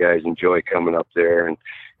shows the guys enjoy coming up there and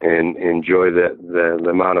enjoy the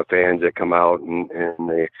amount of fans that come out and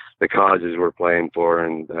the causes we're playing for.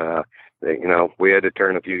 And we had to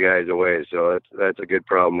turn a few guys away, so that's a good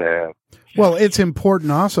problem to have. Well, it's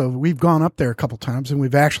important also. We've gone up there a couple times, and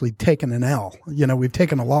we've actually taken an L. We've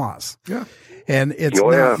taken a loss. Yeah. And it's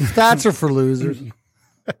stats are for losers.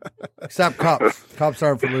 Except cups. Cups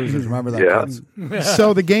aren't for losers. Remember that. Yeah.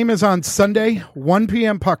 So the game is on Sunday, 1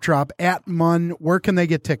 p.m. puck drop at Munn. Where can they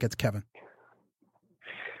get tickets, Kevin?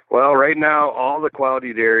 Well, right now, all the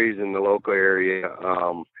quality dairies in the local area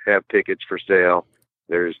have tickets for sale.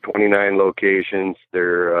 There's 29 locations.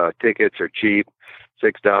 Their tickets are cheap,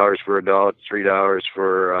 $6 for adults, $3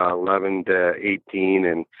 for 11 to 18,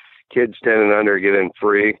 and kids 10 and under get in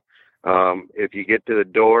free. If you get to the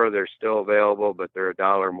door, they're still available, but they're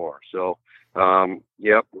 $1 more. So,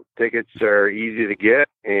 yep, tickets are easy to get,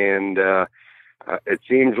 and it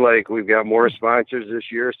seems like we've got more sponsors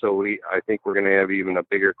this year, so I think we're going to have even a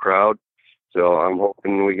bigger crowd. So I'm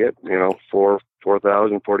hoping we get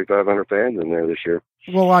 4,000, 4,500 fans in there this year.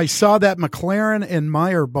 Well, I saw that McLaren and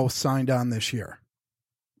Meyer both signed on this year.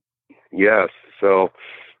 Yes, so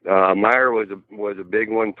Meyer was a big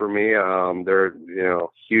one for me. They're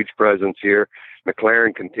huge presence here.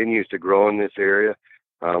 McLaren continues to grow in this area.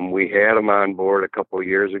 We had them on board a couple of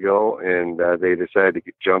years ago, and they decided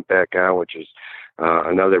to jump back on, which is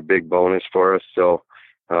another big bonus for us. So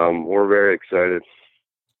we're very excited.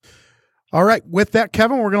 All right. With that,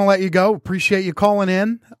 Kevin, we're going to let you go. Appreciate you calling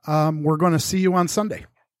in. We're going to see you on Sunday.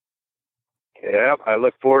 Yeah, I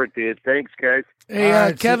look forward to it. Thanks, guys.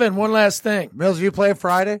 Hey, Kevin, one last thing. Mills, you play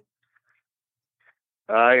Friday?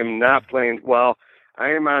 I am not playing. Well,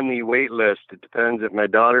 I am on the wait list. It depends. If my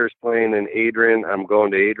daughter is playing in Adrian, I'm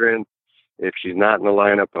going to Adrian. If she's not in the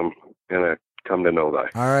lineup, I'm going to come to Novi.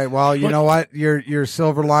 All right. Well, you know what? Your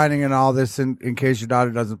silver lining in all this, in case your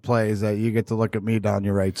daughter doesn't play, is that you get to look at me down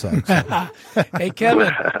your right side. So. Hey,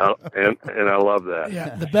 Kevin. and I love that.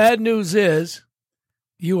 Yeah. The bad news is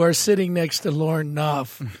you are sitting next to Lauren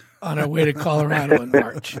Knopf on our way to Colorado in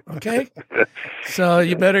March. Okay? So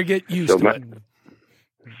you better get used to it.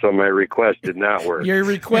 So my request did not work. Your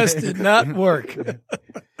request did not work.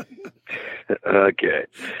 Okay.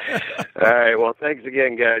 All right. Well, thanks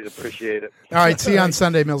again, guys. Appreciate it. All right. See you on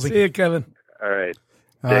Sunday, Millsy. See you, Kevin. All right.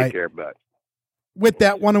 All Take right. care. Bye. With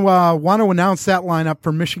that, want to announce that lineup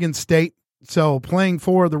for Michigan State. So playing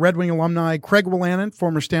for the Red Wing alumni, Craig Willannon,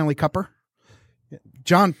 former Stanley Cupper,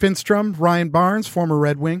 John Finstrom, Ryan Barnes, former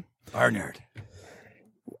Red Wing. Barnard.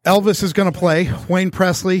 Elvis is going to play, Wayne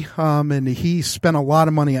Presley, and he spent a lot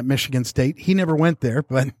of money at Michigan State. He never went there,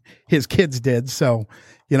 but his kids did. So,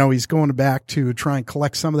 he's going back to try and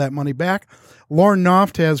collect some of that money back. Lauren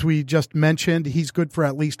Knopf, as we just mentioned, he's good for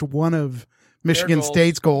at least one of Michigan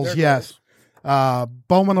State's goals. Yes.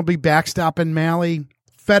 Bowman will be backstopping Malley,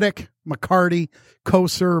 Fedek, McCarty,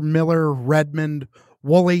 Koser, Miller, Redmond,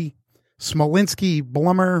 Woolley, Smolinski,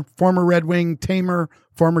 Blummer, former Red Wing, Tamer,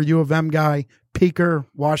 former U of M guy, Peaker,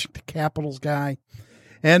 Washington Capitals guy.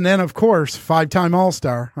 And then, of course, 5-time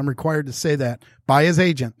All-Star, I'm required to say that, by his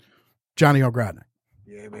agent, Johnny Ogrodnik.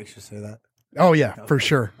 Yeah, he makes you say that. Oh, yeah, for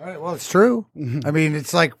sure. All right, well, it's true. I mean,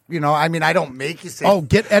 it's like, I don't make you say. Oh,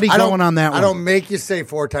 get Eddie going on that one. I don't make you say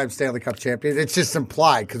 4-time Stanley Cup champion. It's just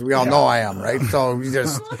implied because we all know I am, right? So you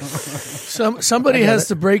just. Somebody has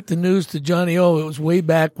to break the news to Johnny O. It was way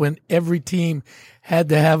back when every team had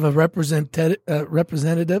to have a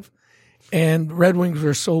representative, and Red Wings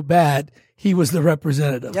were so bad. He was the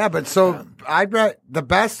representative. Yeah, but I bet the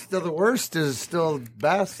best of the worst is still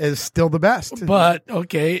best. Is still the best. But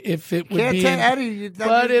okay, if it would be, Eddie,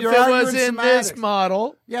 but if it was in this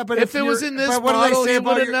model, yeah, but if it was in this model, he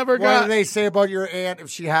would have never got. What do they say about your aunt if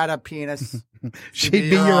she had a penis? She'd be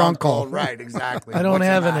your uncle. Right, exactly. I don't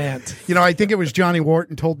have an aunt. I think it was Johnny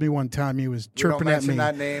Wharton told me one time he was chirping at me.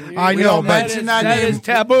 That name. I know, but that is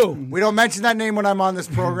taboo. We don't mention that name when I'm on this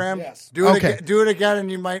program. Yes. Do it again,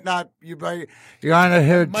 and you might not. You're on a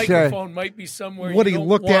head. Microphone might be somewhere. What he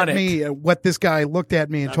looked at me, what this guy looked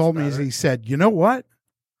at me and told me is he said, "You know what?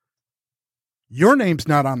 Your name's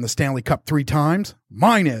not on the Stanley Cup 3 times.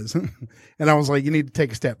 Mine is." And I was like, you need to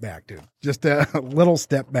take a step back, dude. Just a little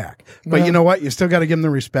step back. But you know what? You still got to give him the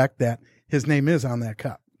respect that his name is on that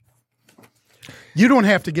cup. You don't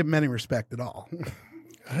have to give him any respect at all.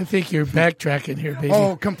 I think you're backtracking here, baby.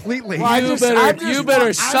 Oh, completely. Well, you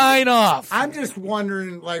better sign off. I'm just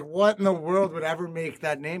wondering, what in the world would ever make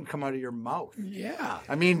that name come out of your mouth? Yeah.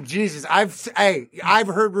 I mean, Jesus, I've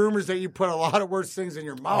heard rumors that you put a lot of worse things in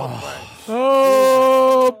your mouth.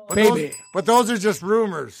 Baby. But those are just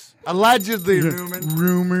rumors. Allegedly, Newman.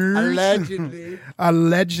 Rumors.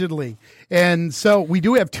 Allegedly. And so we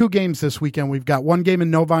do have 2 games this weekend. We've got 1 game in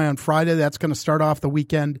Novi on Friday. That's going to start off the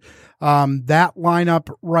weekend. That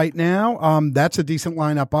lineup right now, that's a decent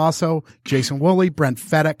lineup also. Jason Woolley, Brent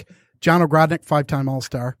Fedek, John Ogrodnik, 5-time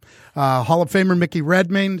All-Star, Hall of Famer Mickey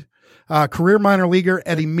Redmond, career minor leaguer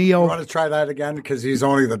Eddie Meal. You want to try that again? Because he's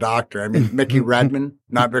only the doctor. I mean, Mickey Redmond,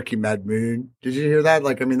 not Ricky Medmoon. Did you hear that?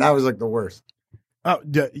 That was the worst. Oh,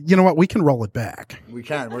 you know what? We can roll it back. We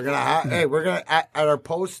can. We're gonna at our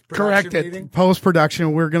post-production meeting.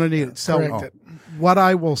 Post-production, we're gonna need it. So what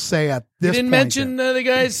I will say at this point. You didn't mention the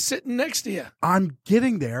guys sitting next to you. I'm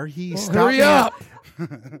getting there. Hurry up.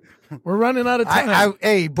 We're running out of time.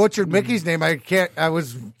 He butchered Mickey's name. I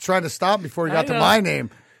was trying to stop before he got to my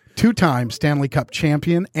name. 2-time Stanley Cup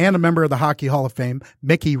champion and a member of the Hockey Hall of Fame,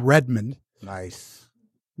 Mickey Redmond. Nice.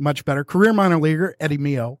 Much better. Career minor leaguer, Eddie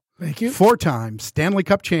Mio. Thank you. 4-time Stanley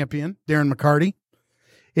Cup champion, Darren McCarty.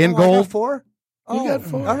 In I goal. got 4? You got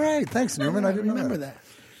 4. All right. Thanks, Newman. I didn't remember that.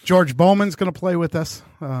 George Bowman's going to play with us.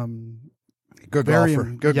 Good golfer.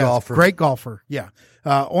 Good golfer. Great golfer. Yeah.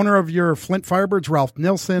 Owner of your Flint Firebirds, Ralph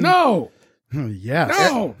Nilsson. No. Yes.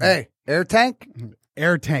 No. Hey, Air Tank?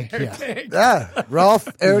 Air Tank, yes. Yeah, Ralph,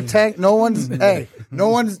 Air Tank. He's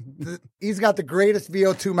got the greatest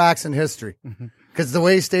VO2 max in history. Because the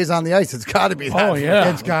way he stays on the ice, it's got to be that. Oh, yeah.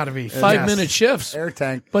 It's got to be. 5-minute shifts. Air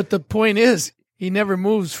Tank. But the point is, he never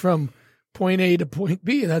moves from point A to point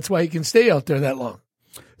B. That's why he can stay out there that long.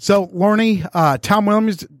 So, Lorne, Tom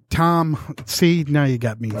Williams, see, now you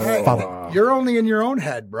got me. You're only in your own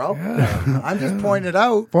head, bro. Yeah. I'm just pointing it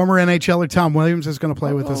out. Former NHLer Tom Williams is going to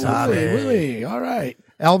play with us. Really? All right.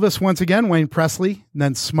 Elvis once again, Wayne Presley, and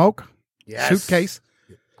then Smoke, Suitcase.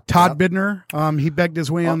 Todd Bidner, he begged his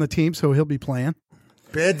way on the team, so he'll be playing.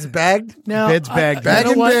 Bids begged? Now, Bids begged.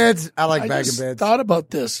 Begging bids. I like begging bids. I thought about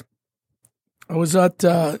this. I was at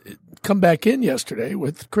come back in yesterday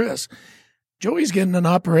with Chris. Joey's getting an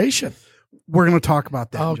operation. We're going to talk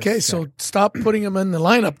about that. Okay, so stop putting him in the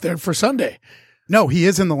lineup there for Sunday. No, he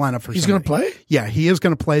is in the lineup for Sunday. He's going to play? Yeah, he is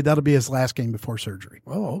going to play. That'll be his last game before surgery.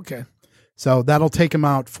 Oh, okay. So that'll take him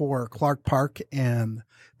out for Clark Park and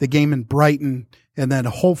the game in Brighton. And then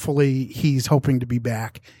hopefully he's hoping to be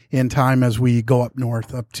back in time as we go up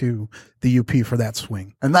north up to the UP for that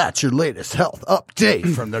swing. And that's your latest health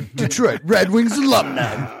update from the Detroit Red Wings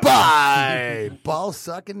alumni by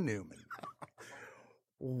Ball-sucking Newman.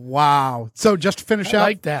 Wow. So just to finish out. I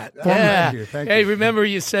like that. Yeah. Hey, remember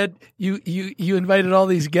you said you invited all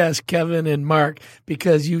these guests, Kevin and Mark,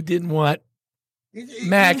 because you didn't want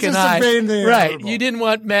Mac and I. Right. You didn't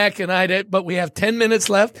want Mac and I, but we have 10 minutes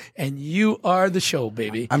left, and you are the show,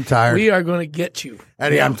 baby. I'm tired. We are going to get you.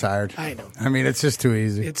 Eddie, I'm tired. I know. I mean, it's just too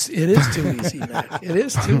easy. It is too easy, Mac. It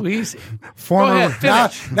is too easy. Former, Go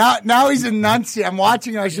ahead, finish. Now he's enunciating. I'm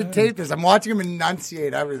watching. I should tape this. I'm watching him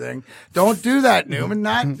enunciate everything. Don't do that,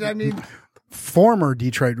 Newman. Former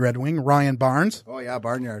Detroit Red Wing, Ryan Barnes. Oh, yeah,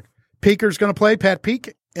 Barnyard. Peaker's going to play, Pat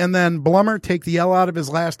Peak. And then Blummer, take the L out of his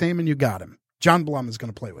last name, and you got him. John Blum is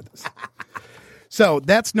going to play with us. So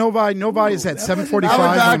that's Novi. Novi is at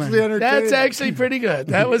 7:45. That's actually pretty good.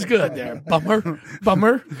 That was good there. Bummer.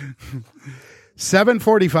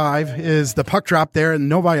 7:45 is the puck drop there in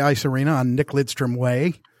Novi Ice Arena on Nick Lidstrom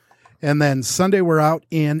Way. And then Sunday we're out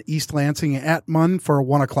in East Lansing at Munn for a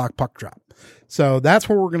 1 o'clock puck drop. So that's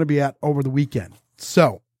where we're going to be at over the weekend.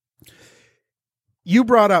 So you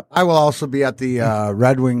brought up. I will also be at the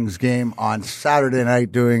Red Wings game on Saturday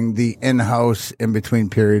night doing the in-house in-between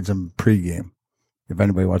periods and pregame. If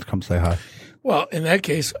anybody wants to come say hi. Well, in that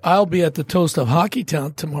case, I'll be at the Toast of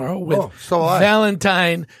Hockeytown tomorrow with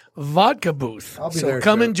Valentine Vodka Booth. I'll be so there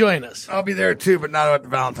come too. and join us. I'll be there too, but not at the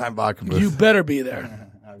Valentine Vodka Booth. You better be there.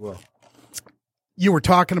 I will. You were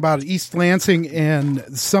talking about East Lansing,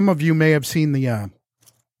 and some of you may have seen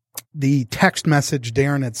the text message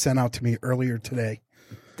Darren had sent out to me earlier today.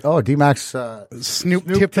 Oh, D-Mac's Snoop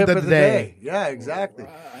tip of the day. Yeah, exactly.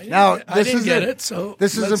 I didn't get it, so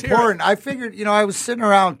this is important. I figured, I was sitting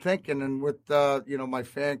around thinking, and with my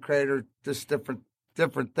fan creator, just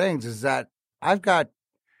different things, is that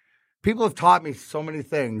people have taught me so many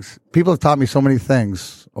things. People have taught me so many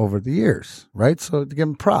things over the years, right? So to give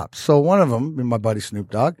them props. So one of them, my buddy Snoop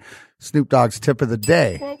Dogg's tip of the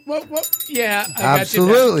day. Well, yeah,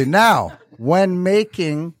 absolutely. Now, when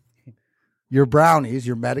making your brownies,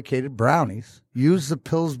 your medicated brownies, use the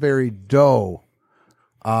Pillsbury dough,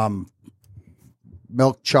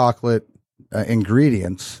 milk chocolate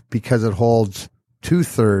ingredients, because it holds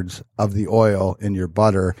 2/3 of the oil in your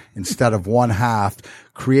butter instead of 1/2,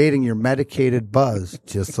 creating your medicated buzz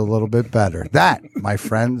just a little bit better. That, my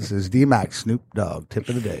friends, is D-Mac Snoop Dogg tip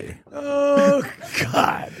of the day. Oh,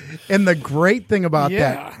 God. And the great thing about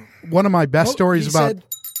that, one of my best stories about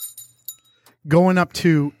going up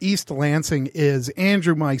to East Lansing is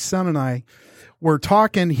Andrew, my son, and I were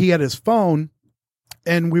talking. He had his phone,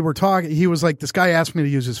 and we were talking. He was like, this guy asked me to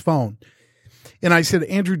use his phone. And I said,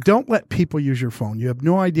 Andrew, don't let people use your phone. You have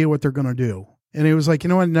no idea what they're going to do. And he was like,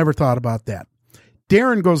 I never thought about that.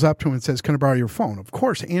 Darren goes up to him and says, can I borrow your phone? Of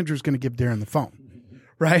course, Andrew's going to give Darren the phone,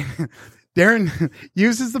 right? Darren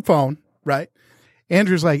uses the phone, right?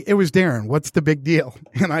 Andrew's like, it was Darren. What's the big deal?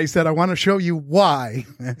 And I said, I want to show you why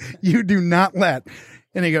you do not let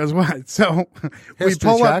And he goes, what? So we History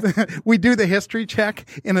pull check? up, we do the history check,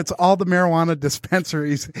 and it's all the marijuana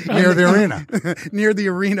dispensaries Near the arena. near the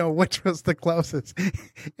arena, which was the closest.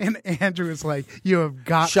 And Andrew was like, you have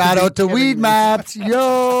got Shout out to Weed Maps.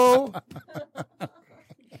 Yo.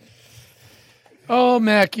 Oh,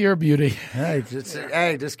 Mac, you're a beauty. Hey,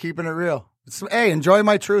 just keeping it real. Hey, enjoy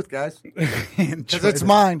my truth, guys. Because it's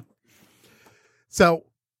mine. So,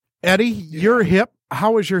 Eddie, your hip,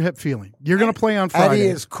 how is your hip feeling? You're going to play on Friday. Eddie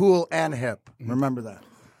is cool and hip. Remember that.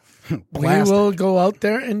 We will go out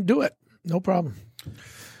there and do it. No problem.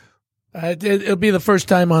 It'll be the first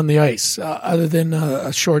time on the ice, other than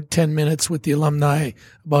a short 10 minutes with the Alumni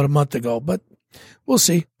about a month ago. But we'll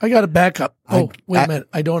see. I got a backup. Oh, wait a minute.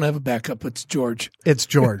 I don't have a backup. It's George. It's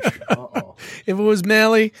George. Uh-oh. If it was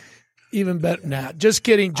Mally, even better. Nah, just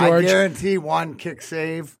kidding, George. I guarantee one kick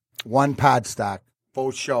save, one pad stack.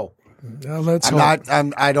 Full show. Let's hope.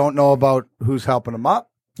 I don't know about who's helping him up.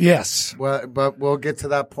 Yes. Well, but we'll get to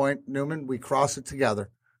that point, Newman. We cross it together.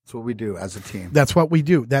 That's what we do as a team. That's what we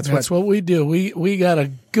do. That's what we do. We got a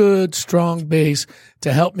good, strong base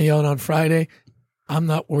to help me out on Friday. I'm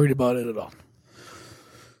not worried about it at all.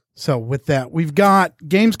 So with that, we've got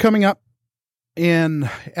games coming up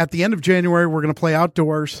at the end of January. We're going to play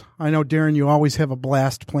outdoors. I know, Darren, you always have a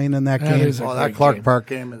blast playing in that game. That Clark Park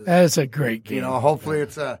game. That's a great game. You know, hopefully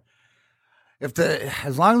it's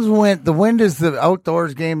as long as the wind is the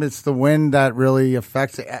outdoors game, it's the wind that really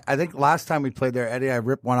affects it. I think last time we played there, Eddie, I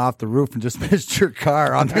ripped one off the roof and just missed your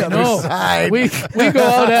car on the other side. We go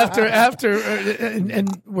out after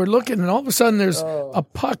and we're looking, and all of a sudden there's a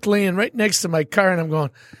puck laying right next to my car, and I'm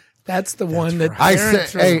going, that's the one that Darren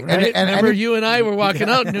threw, hey, right? Remember, you and I were walking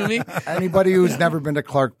out, Newmy. Anybody who's never been to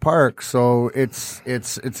Clark Park, so it's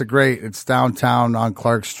downtown on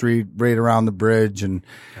Clark Street, right around the bridge, and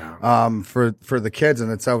for the kids,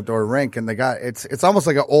 and it's outdoor rink, and they got it's almost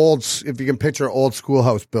like if you can picture an old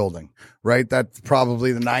schoolhouse building, right? That's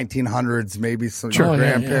probably the 1900s, maybe some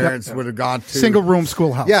grandparents would have gone to. Single room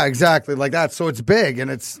schoolhouse. Yeah, exactly, like that. So it's big,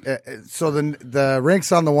 and it's so the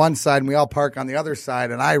rink's on the one side, and we all park on the other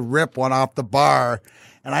side, and I rip one off the bar,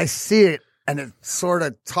 and I see it, and it's sort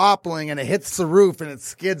of toppling, and it hits the roof, and it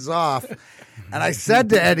skids off. And I said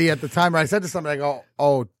to Eddie at the time, or I said to somebody, I go,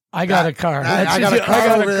 "Oh, I got a car. I got a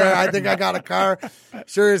car over there. I think I got a car."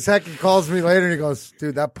 Sure as heck, he calls me later and he goes,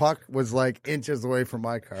 "Dude, that puck was like inches away from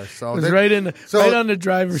my car." So it was right on the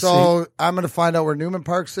driver's seat. So I'm going to find out where Newman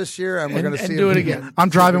parks this year, and we're going to see do it again. I'm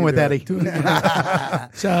driving with Eddie.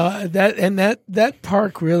 So that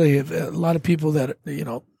park really, a lot of people that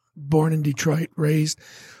born in Detroit, raised.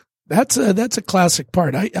 That's a classic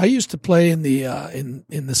part. I used to play in the in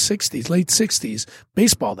the 60s, late 60s,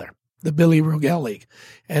 baseball there, the Billy Rogel League,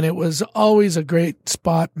 and it was always a great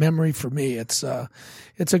spot memory for me. It's a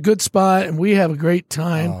good spot, and we have a great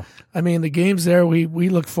time. Oh. I mean, the games there, we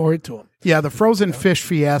look forward to them. Yeah, the frozen fish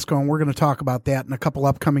fiasco, and we're going to talk about that in a couple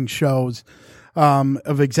upcoming shows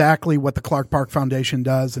of exactly what the Clark Park Foundation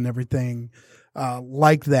does and everything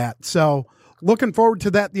like that. So. Looking forward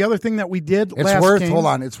to that. The other thing that we did hold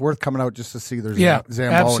on. It's worth coming out just to see their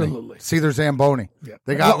Zamboni. Absolutely. See their Zamboni. Yeah.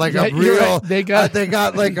 They got They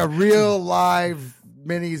got like a real live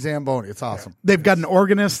mini Zamboni. It's awesome. They've got an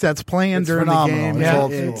organist that's playing during phenomenal.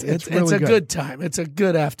 the game. It's really a good time. It's a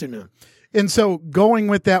good afternoon. And so going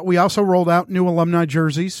with that, we also rolled out new alumni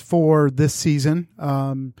jerseys for this season.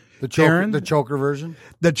 The choker version?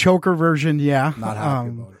 The choker version, yeah. Not happy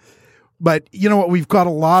about it. But you know what? We've got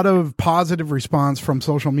a lot of positive response from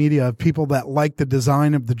social media of people that like the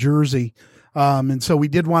design of the jersey. And so we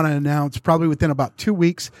did want to announce probably within about 2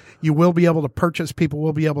 weeks, you will be able to purchase. People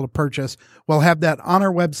will be able to purchase. We'll have that on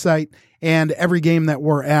our website, and every game that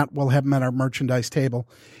we're at, we'll have them at our merchandise table.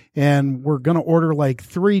 And we're going to order like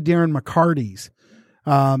 3 Darren McCartys.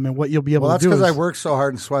 And what you'll be able to do. Well, that's because I work so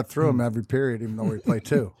hard and sweat through them every period, even though we play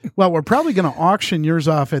 2. Well, we're probably going to auction yours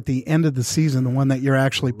off at the end of the season, the one that you're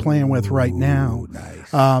actually playing with right now.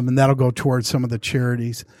 Nice. And that'll go towards some of the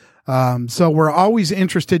charities. So we're always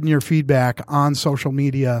interested in your feedback on social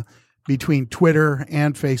media between Twitter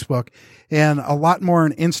and Facebook, and a lot more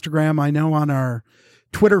on Instagram. I know on our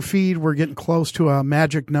Twitter feed, we're getting close to a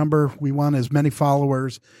magic number. We want as many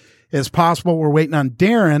followers as possible. We're waiting on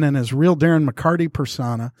Darren and his real Darren McCarty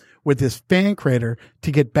persona with his fan creator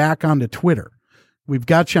to get back onto Twitter. We've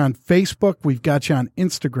got you on Facebook. We've got you on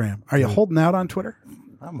Instagram. Are you holding out on Twitter?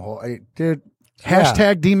 Dude.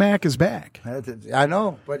 Hashtag DMAC is back. I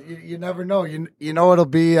know, but you never know. You know it'll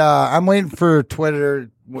be. I'm waiting for Twitter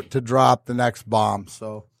to drop the next bomb.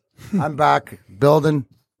 So I'm back building.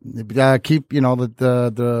 Keep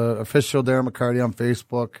the official Darren McCarty on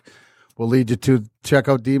Facebook. will lead you to check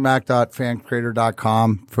out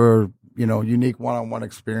dmac.fancreator.com for, unique one-on-one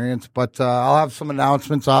experience. But I'll have some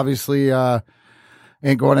announcements. Obviously,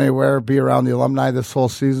 ain't going anywhere. Be around the Alumni this whole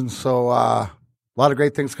season. So a lot of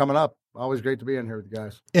great things coming up. Always great to be in here with you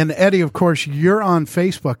guys. And Eddie, of course, you're on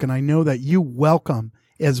Facebook, and I know that you welcome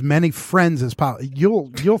as many friends as possible.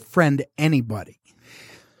 You'll friend anybody.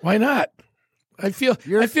 Why not? I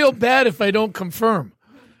feel bad if I don't confirm.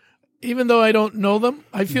 Even though I don't know them,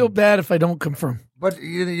 I feel bad if I don't confirm. But,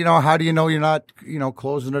 how do you know you're not,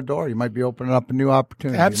 closing a door? You might be opening up a new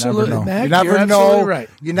opportunity. Absolutely. You Mac, never you're know. Absolutely right.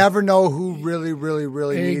 You never know who really, really,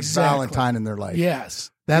 really needs Valentine in their life.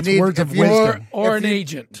 Yes. That's words of wisdom. Or an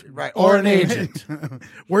agent. Right. Or an agent.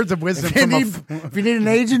 Words of wisdom. If you need an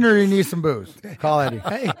agent or you need some booze, call Eddie.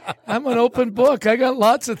 Hey, I'm an open book. I got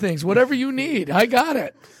lots of things. Whatever you need, I got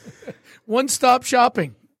it. One-stop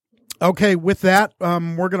shopping. Okay, with that,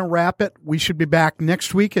 we're going to wrap it. We should be back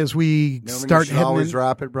next week as we start heading. You should always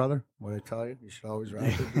wrap it, brother. What I tell you, you should always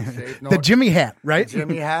wrap it. Be safe. The Jimmy hat, right? The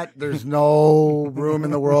Jimmy hat. There's no room in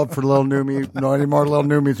the world for little newmies. No any more little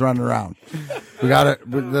newmies running around. We got it.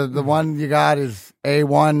 The one you got is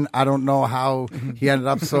A1. I don't know how he ended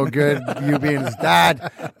up so good, you being his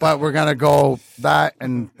dad, but we're going to go that,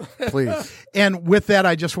 and please. And with that,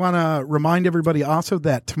 I just want to remind everybody also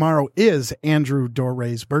that tomorrow is Andrew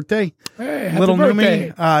Doray's birthday. Hey, happy little birthday.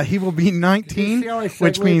 Newmie. He will be 19,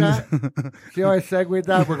 which means see how I segued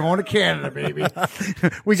that? We're going to Canada, baby.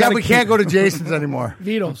 we can't go to Jason's anymore.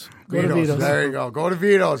 Vito's. Go to Vito's. There you go. Go to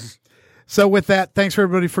Vito's. So with that, thanks for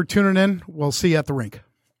everybody for tuning in. We'll see you at the rink.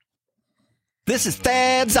 This is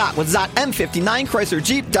Thad Zott with Zott M59 Chrysler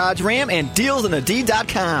Jeep Dodge Ram and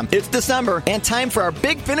DealsInAD.com. It's December and time for our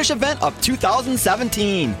big finish event of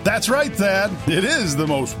 2017. That's right, Thad. It is the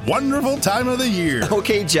most wonderful time of the year.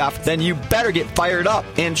 Okay, Jeff, then you better get fired up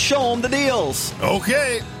and show them the deals.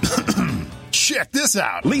 Okay. Check this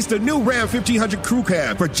out. Lease the new Ram 1500 Crew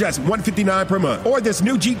Cab for just $159 per month. Or this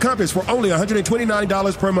new Jeep Compass for only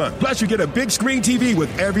 $129 per month. Plus, you get a big screen TV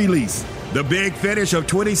with every lease. The big finish of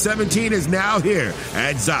 2017 is now here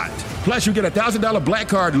at Zott. Plus, you get a $1,000 black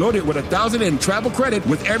card loaded with $1,000 in travel credit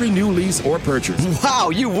with every new lease or purchase. Wow,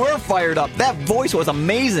 you were fired up. That voice was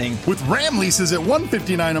amazing. With Ram leases at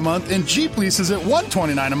 $159 a month and Jeep leases at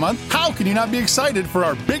 $129 a month, how can you not be excited for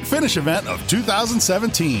our big finish event of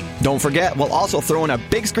 2017? Don't forget, we'll also throw in a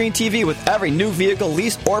big screen TV with every new vehicle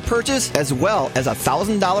lease or purchase, as well as a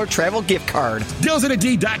 $1,000 travel gift card.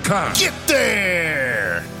 DealsInAD.com. Get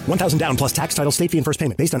there! $1,000 down plus tax, title, state fee, and first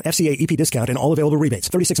payment based on FCA EP discount and all available rebates.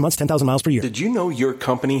 36 months, 10,000 miles per year. Did you know your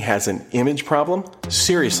company has an image problem?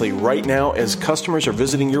 Seriously, right now, as customers are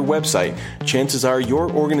visiting your website, chances are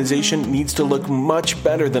your organization needs to look much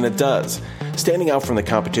better than it does. Standing out from the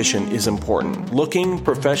competition is important. Looking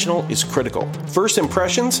professional is critical. First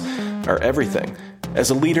impressions are everything. As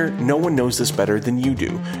a leader, no one knows this better than you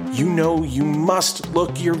do. You know you must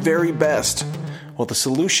look your very best. Well, the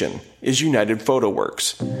solution is United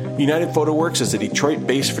PhotoWorks. United PhotoWorks is a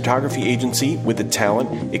Detroit-based photography agency with the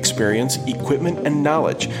talent, experience, equipment, and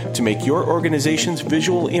knowledge to make your organization's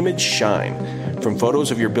visual image shine. From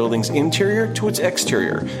photos of your building's interior to its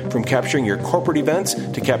exterior, from capturing your corporate events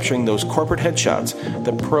to capturing those corporate headshots,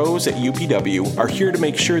 the pros at UPW are here to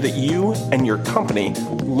make sure that you and your company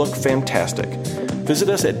look fantastic. Visit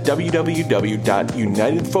us at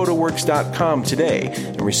www.unitedphotoworks.com today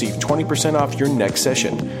and receive 20% off your next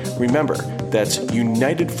session. Remember, that's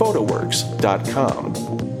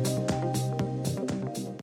unitedphotoworks.com.